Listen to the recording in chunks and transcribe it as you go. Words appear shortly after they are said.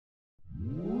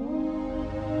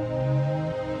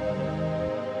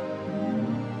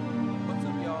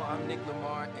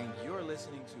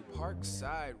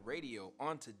PRKSDE Radio.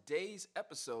 On today's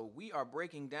episode, we are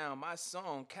breaking down my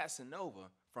song Casanova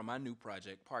from my new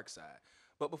project Parkside.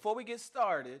 But before we get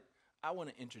started, I want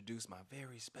to introduce my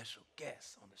very special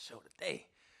guests on the show today.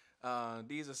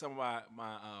 These are some of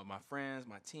my friends,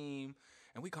 my team,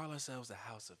 and we call ourselves the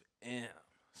House of M.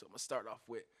 So I'm going to start off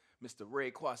with Mr.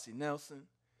 Ray Quasi Nelson.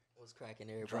 What's cracking,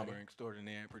 everybody? Drummer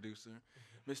extraordinaire, producer.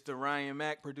 Mr. Ryan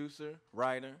Mack, producer,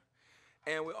 writer.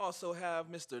 And we also have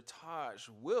Mr. Taj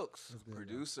Wilkes,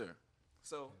 producer.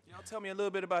 So, y'all tell me a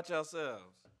little bit about yourselves.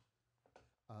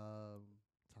 Taj,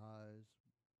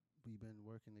 we've been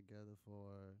working together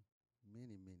for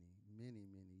many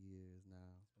years now.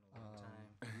 It's been a long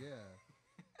time. Yeah.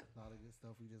 A lot of good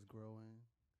stuff. We just growing.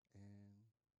 And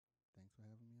thanks for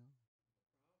having me on.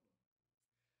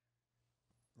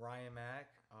 Ryan Mack,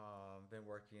 been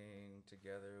working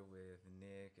together with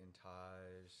Nick and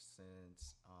Taj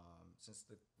since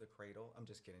the cradle. I'm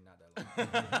just kidding, not that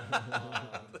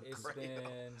long. It's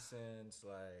been since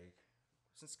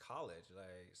college.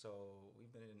 So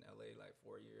we've been in LA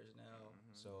 4 years now.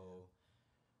 Mm-hmm. So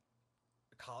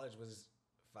college was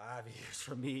 5 years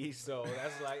for me. So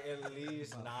that's at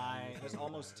least 9. That's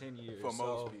almost 10 years For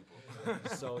most people.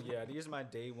 So yeah, these are my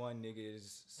day one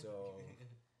niggas. So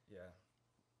yeah.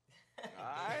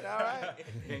 All right.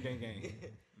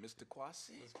 Gang. Mr.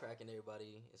 Quasi. What's cracking,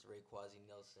 everybody? It's Ray Quasi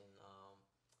Nelson.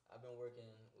 I've been working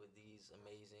with these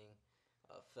amazing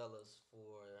fellas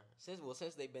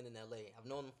since they've been in LA. I've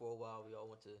known them for a while. We all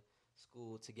went to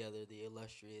school together. The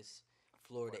illustrious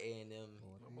Florida A&M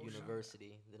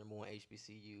University, the #1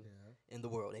 HBCU in the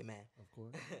world. Amen. Of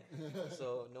course.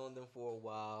 So known them for a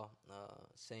while.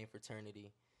 Same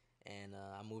fraternity. And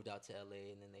I moved out to LA,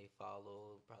 and then they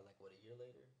followed probably a year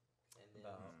later. And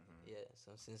then,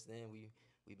 so since then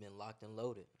we've been locked and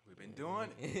loaded. We've been doing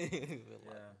it.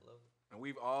 And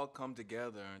we've all come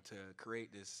together to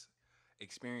create this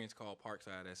experience called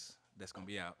Parkside that's going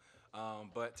to be out.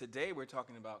 But today we're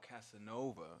talking about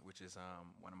Casanova, which is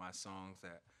one of my songs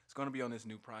that's going to be on this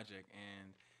new project.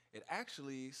 And it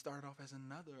actually started off as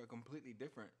a completely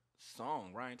different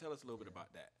song. Ryan, tell us a little bit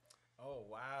about that. Oh,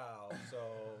 wow.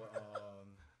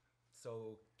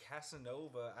 So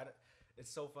Casanova, it's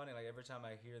so funny. Every time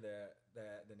I hear that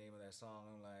the name of that song,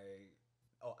 I'm like,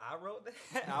 oh, I wrote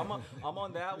that. I'm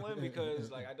on that one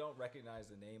because I don't recognize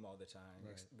the name all the time.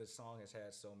 Right. The song has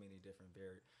had so many different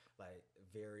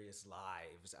various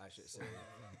lives, I should say.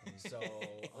 So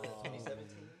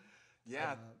 2017.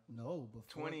 Yeah. No,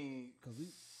 before 20. Because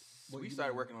we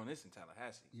started working on this in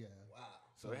Tallahassee. Yeah. Wow.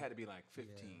 So it had to be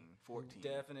 15, 14.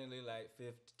 Definitely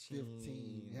 15.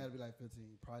 15. It had to be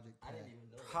 15. Project Pack. I didn't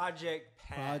even know. Project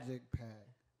Pack. Project Pack.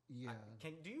 Yeah.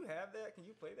 Do you have that? Can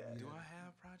you play that? Do I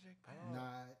have Project Pack?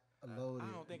 Not loaded.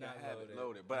 I don't think Not I have loaded. it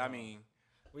loaded. But I mean,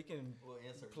 we can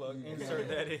insert insert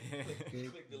that in.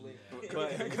 Click the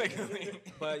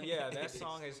link. But yeah, that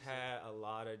song has had a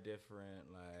lot of different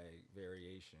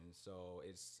variations. So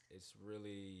it's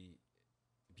really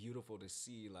beautiful to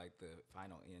see the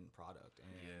final end product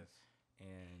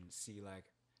and see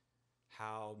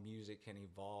how music can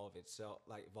evolve itself,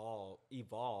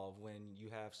 evolve when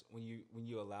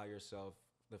you allow yourself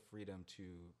the freedom to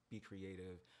be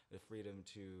creative, the freedom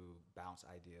to bounce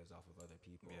ideas off of other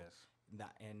people,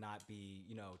 not be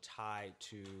tied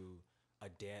to a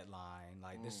deadline.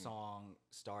 This song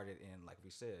started in, like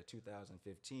we said,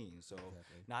 2015. So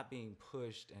not being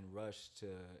pushed and rushed to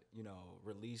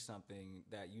release something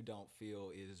that you don't feel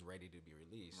is ready to be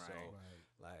released.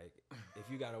 Right. So if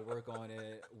you got to work on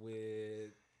it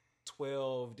with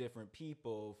 12 different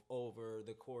people over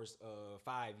the course of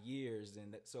 5 years,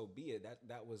 then so be it.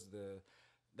 That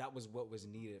was what was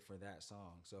needed for that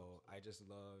song. So I just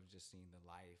love seeing the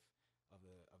life of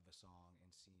the song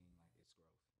and seeing its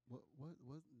growth.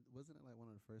 What wasn't it one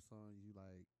of the first songs you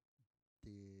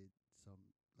did some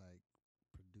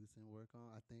producing work on?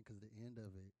 I think because the end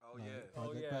of it.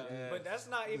 But that's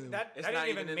not even that. That didn't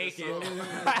even make it.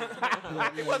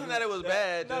 It wasn't that it was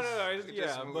bad. No.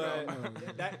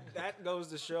 But that goes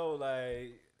to show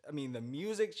the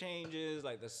music changes,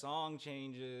 the song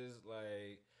changes,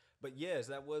 But yes,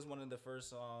 that was one of the first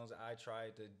songs I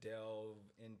tried to delve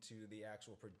into the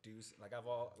actual producing. I've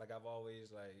always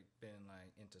been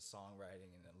into songwriting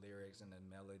and the lyrics and the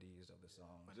melodies of the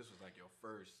song. But this was your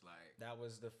first That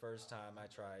was the first time I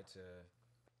tried to.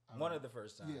 One of the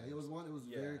first times. Yeah, it was one. It was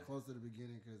very close to the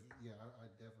beginning because I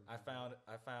definitely.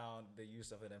 I found the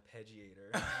use of an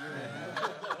arpeggiator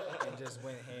and just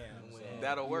went ham. So.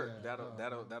 That'll work.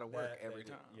 That'll work every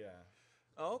time. Yeah.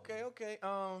 Okay.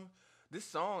 This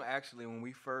song actually, when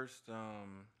we first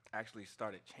actually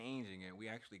started changing it, we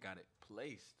actually got it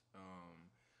placed.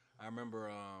 I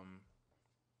remember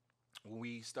when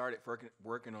we started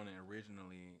working on it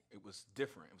originally, it was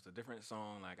different. It was a different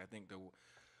song. Like I think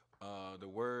the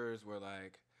words were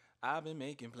like, "I've been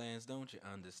making plans, don't you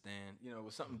understand?" You know, it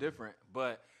was something different,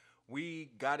 but we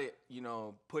got it,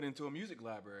 put into a music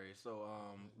library. So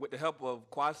with the help of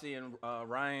Quasi and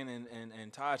Ryan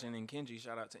and Taj and Nkenji,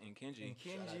 shout out to Nkenji.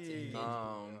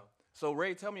 So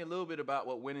Ray, tell me a little bit about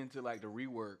what went into like the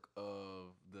rework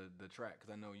of the track,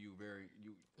 because I know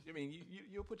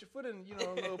you'll put your foot in,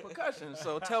 a little percussion.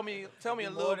 So tell me a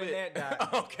little bit.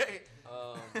 Okay.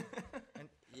 I'm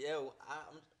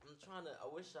trying to.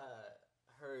 I wish I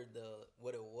heard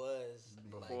what it was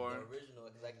before, like the original,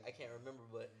 because I can't remember,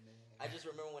 but I just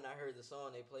remember when I heard the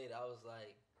song they played, I was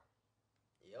like,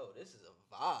 yo, this is a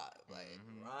vibe. Like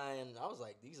Ryan, I was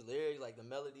like, these lyrics, like the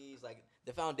melodies, like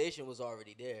the foundation was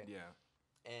already there. Yeah.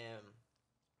 And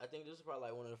I think this is probably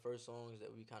like one of the first songs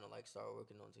that we kind of like started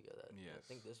working on together. Yes. I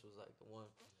think this was like the one.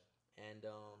 And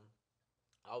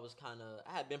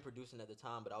I had been producing at the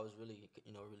time, but I was really,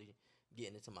 really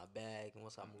getting into my bag. And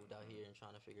once I moved out here and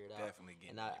trying to figure it out. Definitely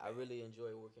getting And I really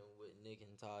enjoy working with Nick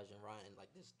and Taj and Ryan, like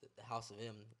the house of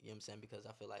M, you know what I'm saying? Because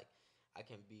I feel like I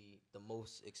can be the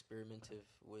most experimentative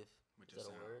with is that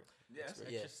a word? Yes.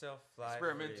 Let yourself fly.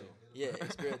 Experimental.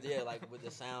 Yeah, like with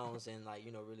the sounds and like,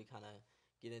 really kind of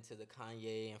get into the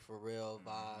Kanye and Pharrell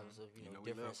vibes of,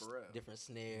 different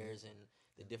snares and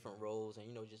the different roles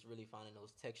and, just really finding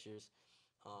those textures.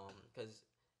 Because,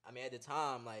 I mean, at the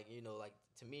time, like, like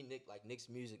to me, Nick's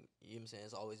music, you know what I'm saying,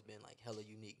 has always been like hella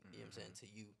unique, you know what I'm saying, to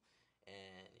you.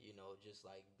 And, just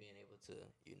like being able to,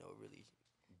 really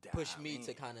push me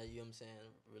to kind of, you know what I'm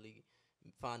saying, really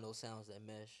find those sounds that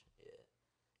mesh. Yeah.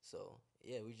 So,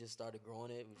 we just started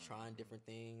growing it. We're trying different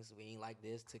things. We ain't like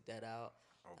this, took that out.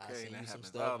 I send you some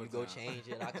stuff, you go change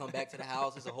it. I come back to the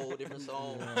house, it's a whole different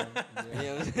song. You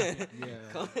know what I'm saying?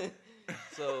 Yeah.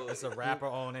 So it's a rapper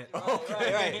on it.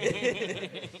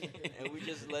 Right. And we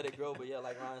just let it grow. But yeah,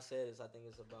 like Ryan said, I think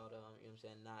it's about you know what I'm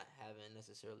saying, not having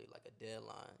necessarily like a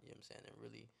deadline, you know what I'm saying, and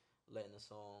really letting the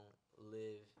song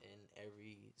live in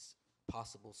every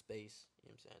possible space, you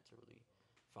know what I'm saying, to really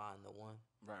find the one.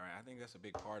 Right. I think that's a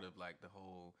big part of like the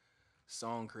whole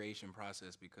song creation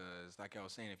process, because like I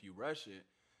was saying, if you rush it,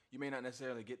 you may not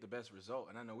necessarily get the best result.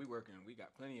 And I know we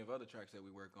got plenty of other tracks that we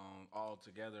work on all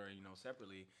together,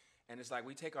 separately. And it's like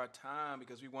we take our time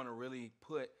because we want to really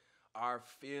put our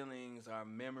feelings, our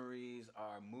memories,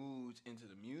 our moods into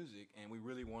the music, and we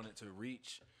really want it to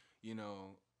reach,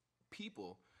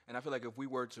 people. And I feel like if we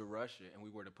were to rush it and we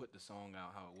were to put the song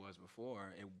out how it was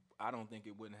before, I don't think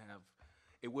it would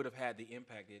have had the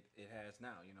impact it has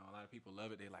now. A lot of people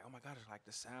love it. They're like, oh my God, I like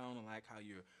the sound. I like how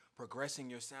you're progressing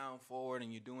your sound forward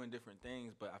and you're doing different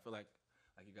things. But I feel like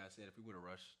you guys said, if we would have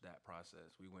rushed that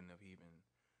process, we wouldn't have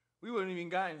even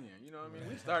gotten here. You know what I mean?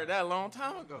 We started that a long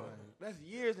time ago. That's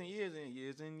years and years and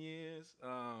years and years.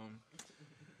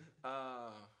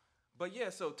 But yeah,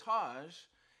 so Taj,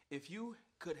 if you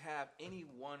could have any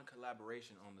one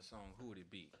collaboration on the song, who would it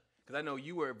be? Because I know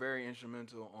you were very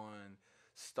instrumental on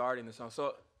starting the song.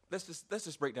 So let's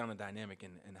just break down the dynamic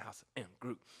in the House of M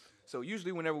group. So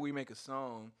usually whenever we make a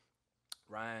song,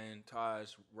 Ryan,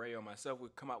 Taj, Ray, or myself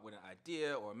would come up with an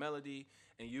idea or a melody,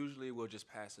 and usually we'll just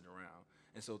pass it around.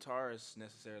 And so Tars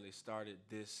necessarily started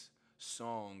this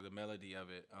song, the melody of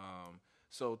it.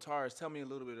 So Tars, tell me a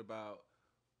little bit about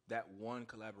that one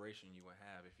collaboration you would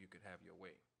have if you could have your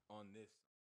way on this.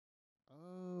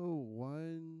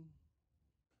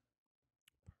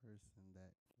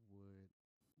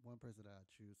 One person that I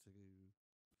choose to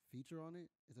feature on it.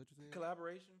 Is that what you're saying?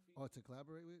 Collaboration? Or to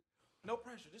collaborate with? No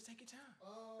pressure. Just take your time.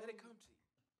 Let it come to you.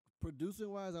 Producing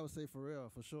wise, I would say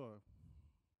Pharrell, for sure.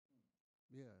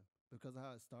 Yeah, because of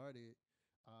how it started,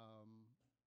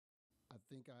 I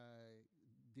think I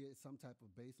did some type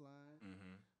of bass line,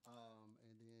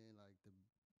 and then like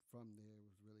from there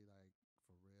was really like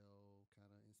Pharrell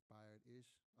kind of inspired-ish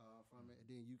from it, and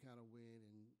then you kind of went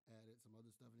and added some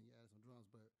other stuff, and you added some drums,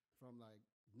 but from like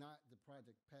not the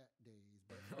Project Pat days,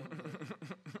 but from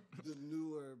the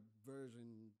newer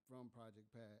version from Project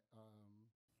Pat,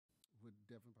 would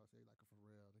definitely probably say like a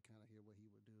Pharrell, to kind of hear what he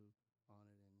would do on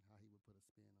it and how he would put a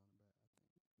spin on it back, I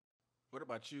think. What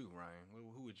about you, Ryan?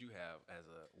 Who would you have as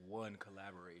a one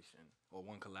collaboration or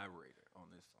one collaborator on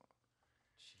this song?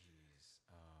 Jeez,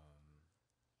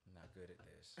 I'm not good at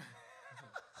this.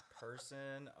 A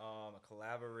person, a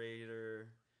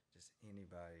collaborator, just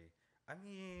anybody. I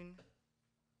mean,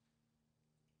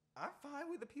 I'm fine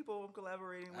with the people I'm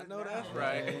collaborating with. I know now. that's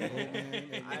right.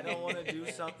 I don't want to do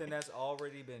something that's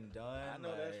already been done. I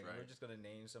know that's right. We're just gonna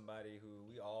name somebody who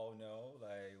we all know.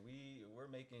 Like we're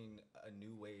making a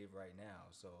new wave right now.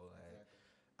 So like,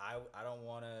 I don't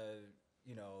want to,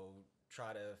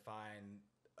 try to find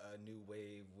a new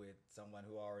wave with someone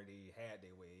who already had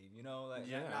their wave, like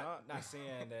not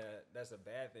saying that that's a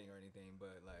bad thing or anything,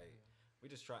 but like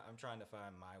I'm trying to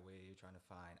find my wave, trying to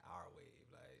find our wave,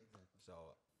 like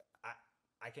so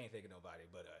I can't think of nobody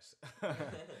but us.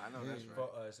 I know that's right. For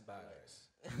us, by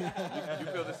us. You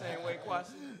feel the same way,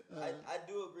 Quasi? I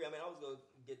do agree. I mean, I was gonna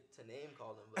get to name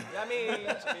call them, but I mean,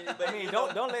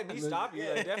 don't let me stop you.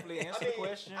 Like, definitely answer the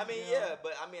question. I mean, yeah,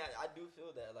 but I mean, I do feel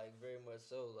that like very much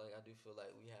so. Like, I do feel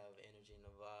like we have energy and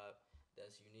a vibe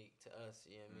that's unique to us.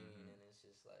 You know what I mean? And it's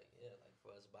just like like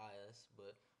for us, by us,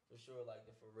 but for sure, like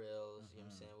the Pharrells, you know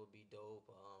what I'm saying, would be dope.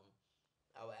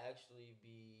 I would actually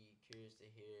be curious to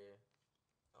hear.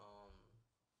 I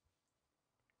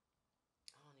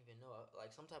don't even know, like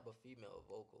some type of female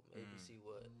vocal. Maybe see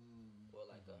what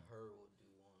like a her will do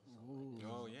on something like this.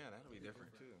 Oh yeah, that'll be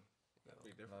different too. That'll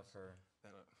be different.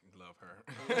 Love her.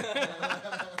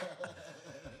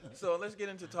 So let's get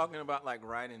into talking about like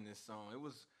writing this song.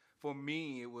 For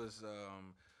me,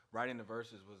 writing the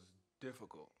verses was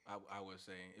difficult. I would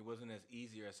say it wasn't as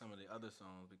easy as some of the other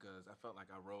songs because I felt like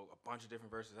I wrote a bunch of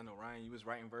different verses. I know Ryan, you was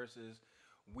writing verses.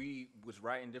 We was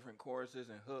writing different choruses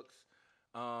and hooks.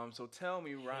 So tell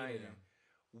me, Ryan,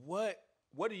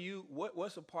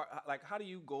 what's a part, like, how do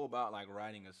you go about like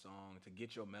writing a song to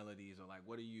get your melodies, or like,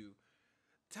 what do you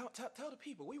tell the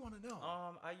people? We want to know.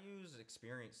 I use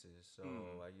experiences. So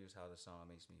I use how the song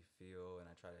makes me feel, and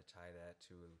I try to tie that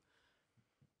to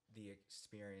the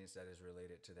experience that is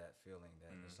related to that feeling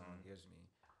that the song gives me.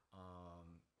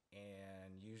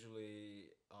 And usually,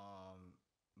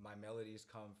 my melodies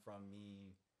come from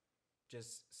me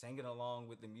just singing along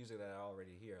with the music that I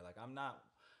already hear. Like I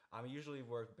usually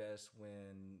work best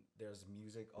when there's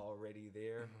music already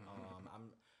there.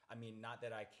 I mean, not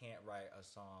that I can't write a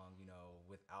song,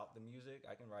 without the music.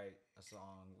 I can write a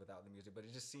song without the music, but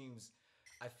it just seems,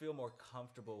 I feel more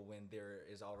comfortable when there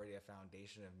is already a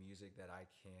foundation of music that I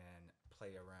can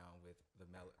play around with the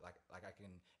melody. Like I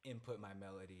can input my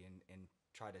melody and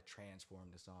try to transform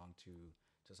the song to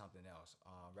something else,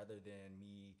 rather than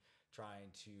me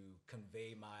trying to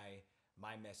convey my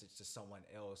message to someone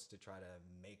else to try to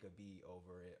make a beat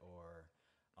over it, or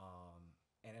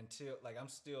and until like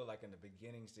I'm still like in the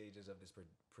beginning stages of this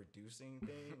producing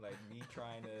thing, like me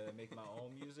trying to make my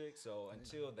own music. So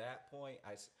until that point,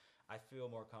 I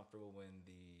feel more comfortable when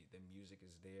the music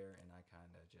is there, and I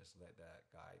kind of just let that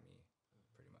guide me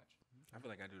pretty much. I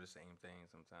feel like I do the same thing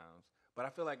sometimes, but I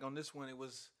feel like on this one it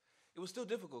was still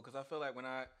difficult because I feel like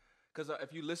because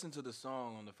if you listen to the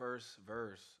song on the first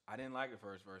verse, I didn't like the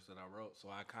first verse that I wrote, so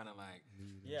I kind of like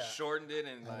shortened it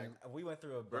and like we went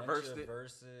through a bunch reversed of it.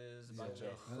 verses, a bunch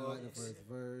of I didn't like the first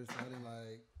verse. I didn't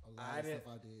like a lot of stuff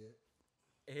I did.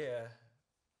 Yeah.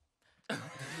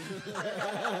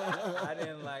 I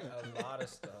didn't like a lot of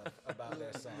stuff about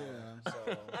that song. Yeah. So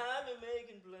I've been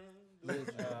making plans.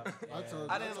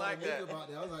 I didn't like that. About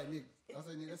that. I was like, Nick,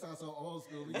 that sounds so old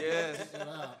school. We Yes. gotta get that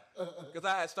out. Because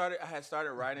I had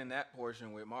started writing that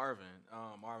portion with Marvin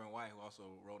White, who also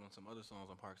wrote on some other songs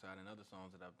on Parkside and other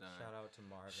songs that I've done. Shout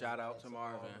out to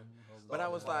Marvin. But I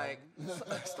was like,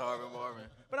 Starving Marvin.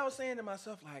 But I was saying to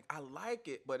myself, like, I like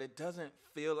it, but it doesn't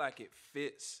feel like it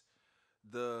fits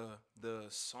the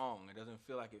song. It doesn't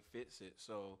feel like it fits it.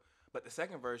 So, but the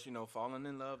second verse, falling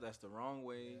in love, that's the wrong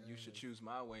way. You should choose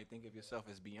my way. Think of yourself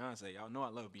as Beyonce. Y'all know I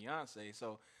love Beyonce.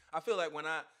 So I feel like when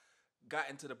I got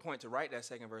into the point to write that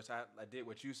second verse, I did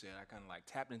what you said. I kind of like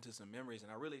tapped into some memories,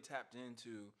 and I really tapped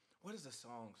into what is the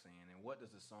song saying and what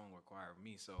does the song require of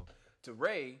me. So to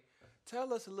Ray,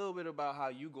 tell us a little bit about how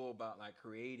you go about like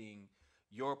creating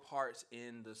your parts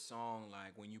in the song,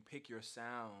 like when you pick your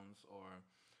sounds or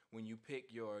when you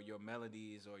pick your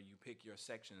melodies or you pick your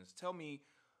sections. Tell me,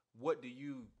 what do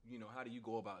how do you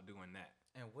go about doing that?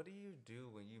 And what do you do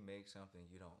when you make something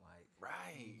you don't like?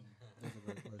 Right. That's a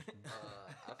good question.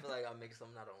 I feel like I make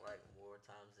something I don't like more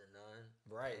times than none.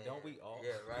 Right. And Don't we all?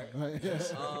 Yeah, right. Right.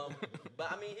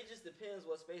 But I mean, it just depends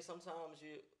what space. Sometimes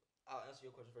I'll answer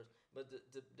your question first. But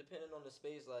depending on the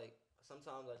space, like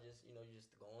sometimes I just, you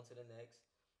just go on to the next.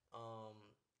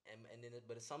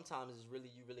 But sometimes it's really,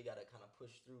 you really gotta kind of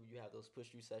push through. You have those push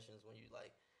through sessions when you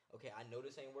like, okay, I know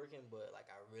this ain't working, but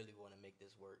like I really want to make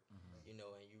this work, and you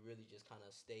really just kind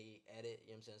of stay at it.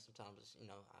 You know what I'm saying? Sometimes it's,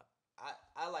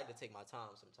 I like to take my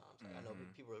time sometimes. Like I know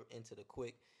people are into the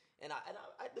quick, and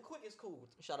the quick is cool.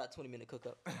 Shout out 20-minute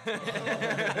cookup. You know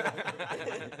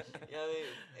what I mean?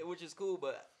 Which is cool,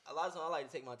 but a lot of times I like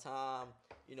to take my time.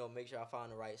 Make sure I find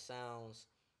the right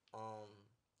sounds.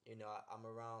 I'm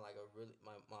around like a really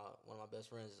one of my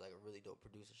best friends is like a really dope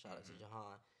producer. Shout out to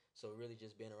Jahan. So really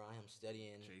just being around him,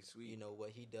 studying, J-Sweet. you know, what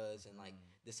he does, and like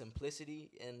the simplicity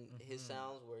in his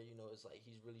sounds, where you know it's like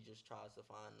he's really just tries to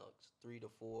find like 3 to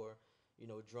 4, you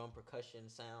know, drum percussion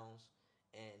sounds,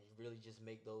 and really just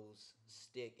make those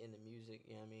stick in the music.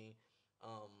 You know what I mean?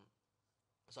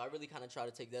 So I really kind of try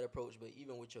to take that approach, but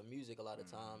even with your music, a lot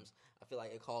of times I feel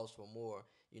like it calls for more,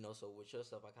 you know. So with your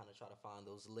stuff, I kind of try to find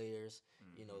those layers,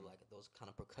 you know, like those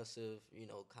kind of percussive, you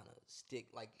know, kind of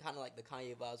stick, like kind of like the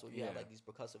Kanye vibes where you have like these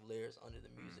percussive layers under the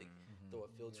music, throw a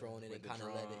filter on it and kind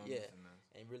of let it,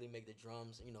 and really make the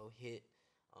drums, you know, hit.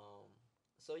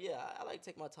 So yeah, I like to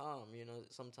take my time, you know,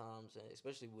 sometimes,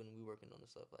 especially when we working on the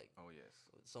stuff like the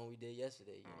song we did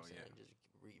yesterday, you know what I'm saying? Just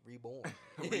reborn.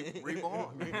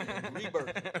 Reborn.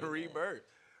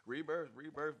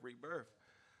 Rebirth.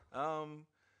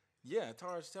 Yeah,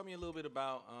 Tarj, tell me a little bit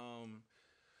about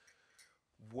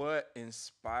what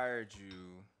inspired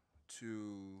you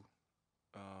to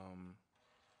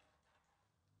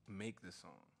make this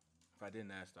song, if I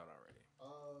didn't ask that already.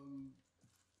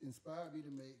 Inspired me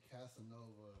to make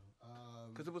Casanova.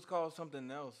 Because it was called something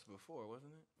else before,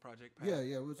 wasn't it? Project Pat? Yeah.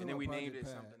 It was and then we Project named it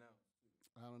Pat. something else.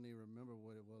 I don't even remember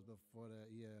what it was before that.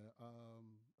 Yeah.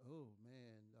 Oh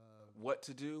man. What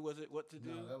to do? Was it What to do?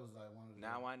 No, that was like one of the.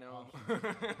 Now I know.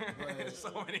 But,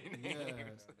 so many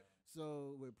names. Yeah.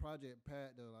 So with Project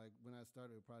Pat though, like when I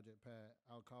started with Project Pat,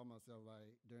 I would call myself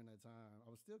like during that time, I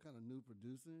was still kind of new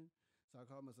producing. So I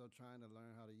called myself trying to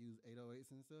learn how to use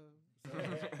 808s and stuff. So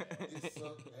it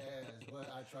sucked ass, but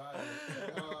I tried it.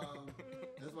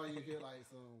 That's why you hear like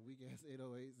some weak ass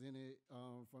 808s in it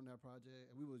from that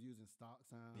project. And we was using stock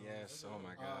sounds. Yes, oh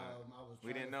my God.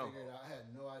 We didn't know. It out. I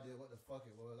had no idea what the fuck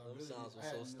it was. Those sounds were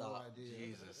I had so no stock. idea.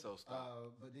 Jesus, so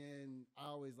stop. But then I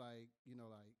always like, you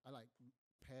know, like I like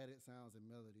padded sounds and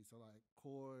melodies. So like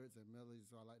chords and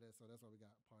melodies. So I like that. So that's why we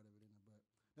got part of it in there. But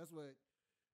that's what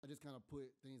I just kind of put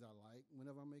things I like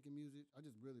whenever I'm making music. I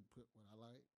just really put what I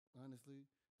like, honestly.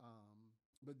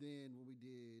 But then when we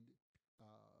did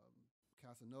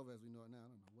Casanova, as we know it now, I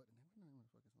don't know what the name of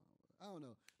the fucking song was. I don't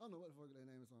know what the fuck the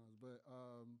name of the song is, but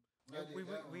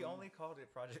we only called it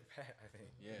Project Pat, I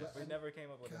think. Yeah, we never came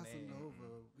up with a name.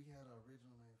 Casanova, we had an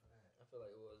original name for that. I feel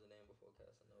like it was the name before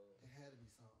Casanova. It had to be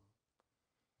something.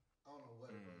 I don't know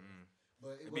what it was.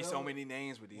 But It'd be so many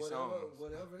names with these songs.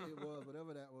 Whatever it was,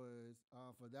 whatever that was,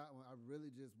 for that one, I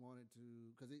really just wanted to,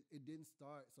 because it didn't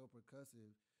start so percussive,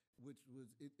 which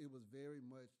was, it was very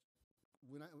much,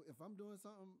 if I'm doing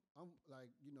something, I'm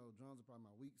like, you know, drums are probably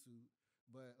my weak suit,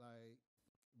 but like,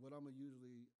 I'm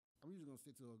usually going to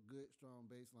stick to a good, strong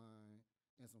bass line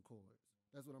and some chords.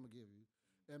 That's what I'm going to give you.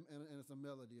 And some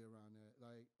melody around that,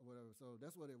 like, whatever. So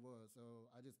that's what it was. So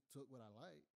I just took what I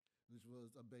liked, which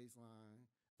was a bass line.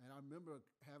 And I remember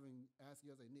asking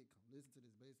you, I was like, Nick, come listen to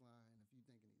this bass line. And if you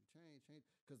think it need to change.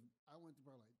 Because I went through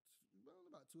probably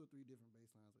about 2 or 3 different bass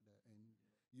lines with that. And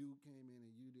you came in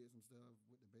and you did some stuff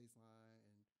with the bass line.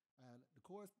 And I had the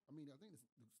chorus, I mean, I think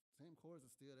the same chords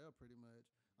are still there pretty much.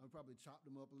 I probably chopped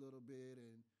them up a little bit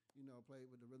and, you know,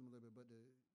 played with the rhythm a little bit. But the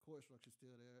chord structure's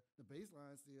still there. The bass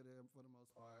line's still there for the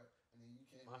most part. And then you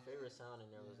came My favorite sound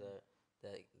in there was that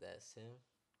synth.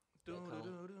 No,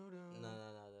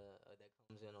 that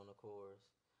comes in on the chorus.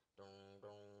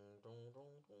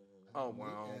 Oh,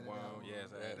 wow.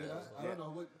 Yes, I had that. I don't know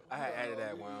what. I had added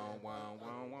that. Wow.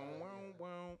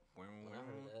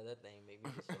 That thing made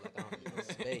me just feel like I'm in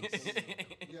space.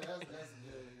 Yeah, that's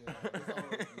good. Yeah.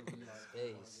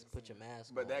 Space. Put your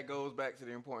mask on. But that goes back to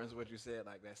the importance of what you said,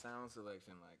 like that sound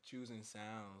selection, like choosing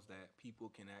sounds that people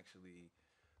can actually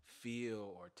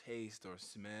feel or taste or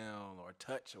smell or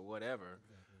touch or whatever.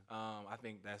 Exactly. I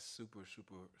think that's super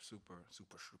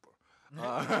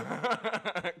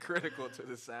critical to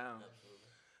the sound.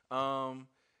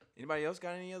 Anybody else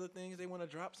got any other things they want to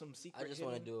drop? Some secret? I just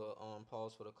want to do a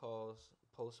pause for the cause.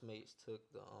 Postmates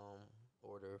took the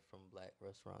order from black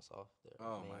restaurants off their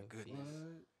Oh main my goodness.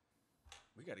 feast.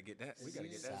 We got to get that. We got to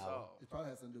get that solved. It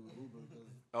probably has something to do with Uber.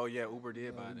 Oh yeah, Uber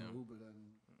did buy them. Uber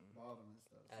done bought them and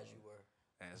stuff. As you were.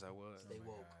 As I was. Stay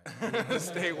woke.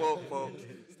 Stay woke, folks.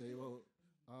 Stay woke.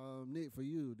 Nick, for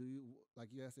you, do you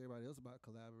like you asked everybody else about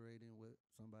collaborating with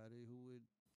somebody who would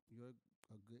you're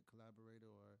a good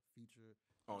collaborator or feature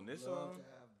on this song?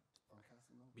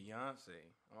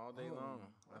 Beyonce all day long.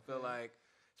 Okay. I feel like,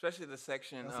 especially the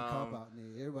section. That's a cop out,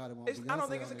 Nick. Everybody wants. I don't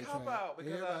think it's a cop out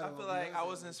because I feel like I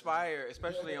was inspired,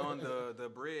 especially on the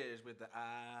bridge with the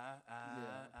I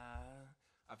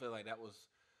feel like that was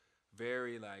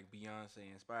very like Beyonce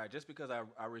inspired, just because I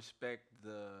respect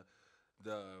the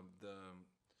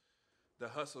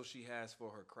hustle she has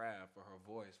for her craft, for her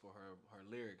voice, for her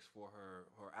lyrics, for her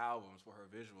albums, for her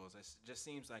visuals. It just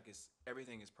seems like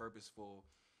everything is purposeful,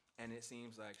 and it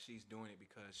seems like she's doing it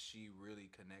because she really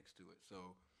connects to it.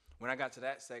 So when I got to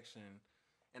that section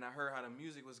and I heard how the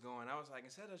music was going, I was like,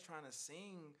 instead of trying to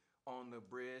sing on the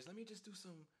bridge, let me just do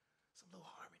some little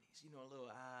harmonies, you know, a little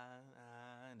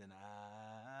and then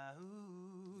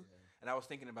ooh. Yeah. And I was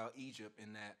thinking about Egypt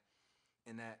in that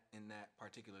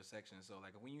particular section. So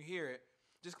like when you hear it,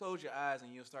 just close your eyes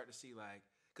and you'll start to see like,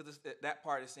 because that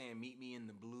part is saying meet me in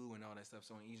the blue and all that stuff.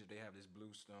 So in Egypt they have this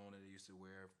blue stone that they used to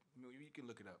wear. You can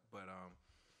look it up. But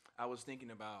I was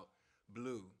thinking about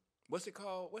blue. What's it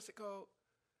called?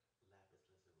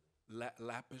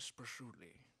 Lapis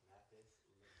lazuli.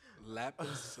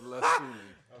 Lapis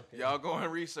lazuli. Okay. Y'all go and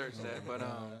research that.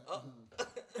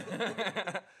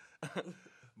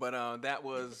 But that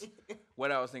was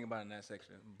what I was thinking about in that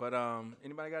section. But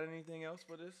anybody got anything else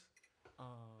for this?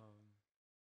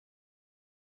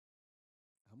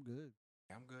 I'm good.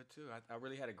 I'm good too. I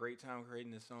really had a great time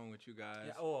creating this song with you guys.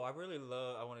 Yeah. Oh, I wanted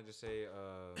to say,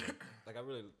 like I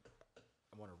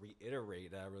want to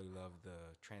reiterate that I really love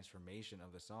the transformation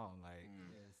of the song, like,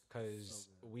 because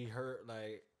we heard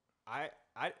like I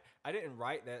didn't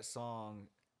write that song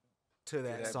to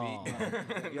that song.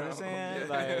 You know what I'm saying?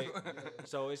 Like,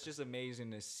 so it's just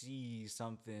amazing to see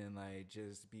something like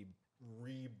just be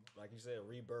like you said,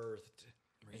 rebirthed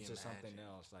into something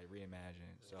else, like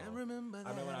reimagined. So I remember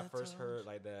when I first heard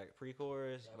like that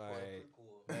pre-chorus, like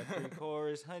that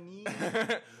pre-chorus, honey.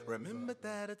 Remember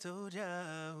that I told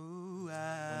ya.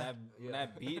 When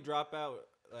that beat drop out,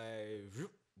 like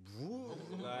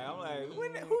I'm like, who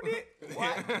did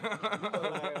what? Like,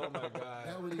 oh my god.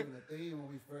 That wasn't even a thing when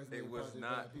we first made it. Was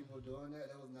not people doing that.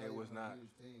 That was not. It was not a huge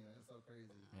thing. That's so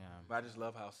crazy. Yeah, but I just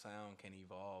love how sound can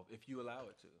evolve if you allow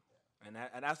it to. And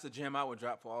that's the gem I would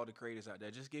drop for all the creators out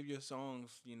there. Just give your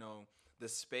songs, you know, the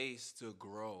space to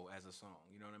grow as a song.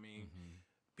 You know what I mean? Mm-hmm.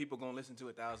 People gonna listen to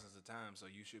it thousands of times, so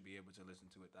you should be able to listen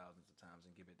to it thousands of times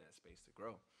and give it that space to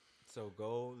grow. So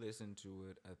go listen to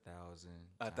it 1,000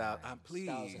 times. Please.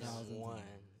 1,001.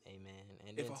 Amen.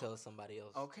 And then tell somebody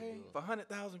else. Okay. If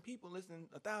 100,000 people listen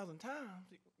 1,000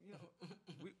 times, you know,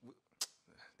 we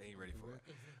they ain't ready for it.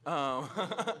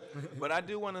 But I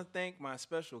do want to thank my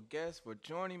special guest for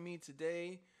joining me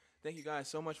today. Thank you guys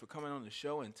so much for coming on the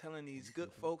show and telling these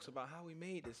good folks about how we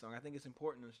made this song. I think it's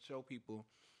important to show people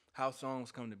how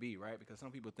songs come to be, right? Because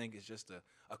some people think it's just a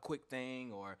quick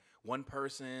thing or one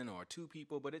person or two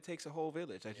people, but it takes a whole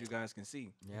village, as you guys can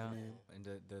see. Yeah, and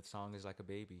the song is like a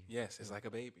baby. Yes, it's like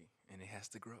a baby, and it has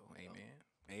to grow. Amen.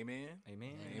 Amen.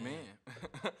 Amen. Amen.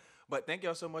 But thank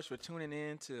y'all so much for tuning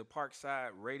in to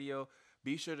Parkside Radio.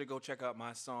 Be sure to go check out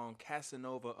my song,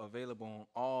 Casanova, available on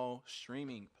all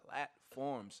streaming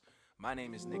platforms. My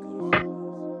name is Nick Lamar.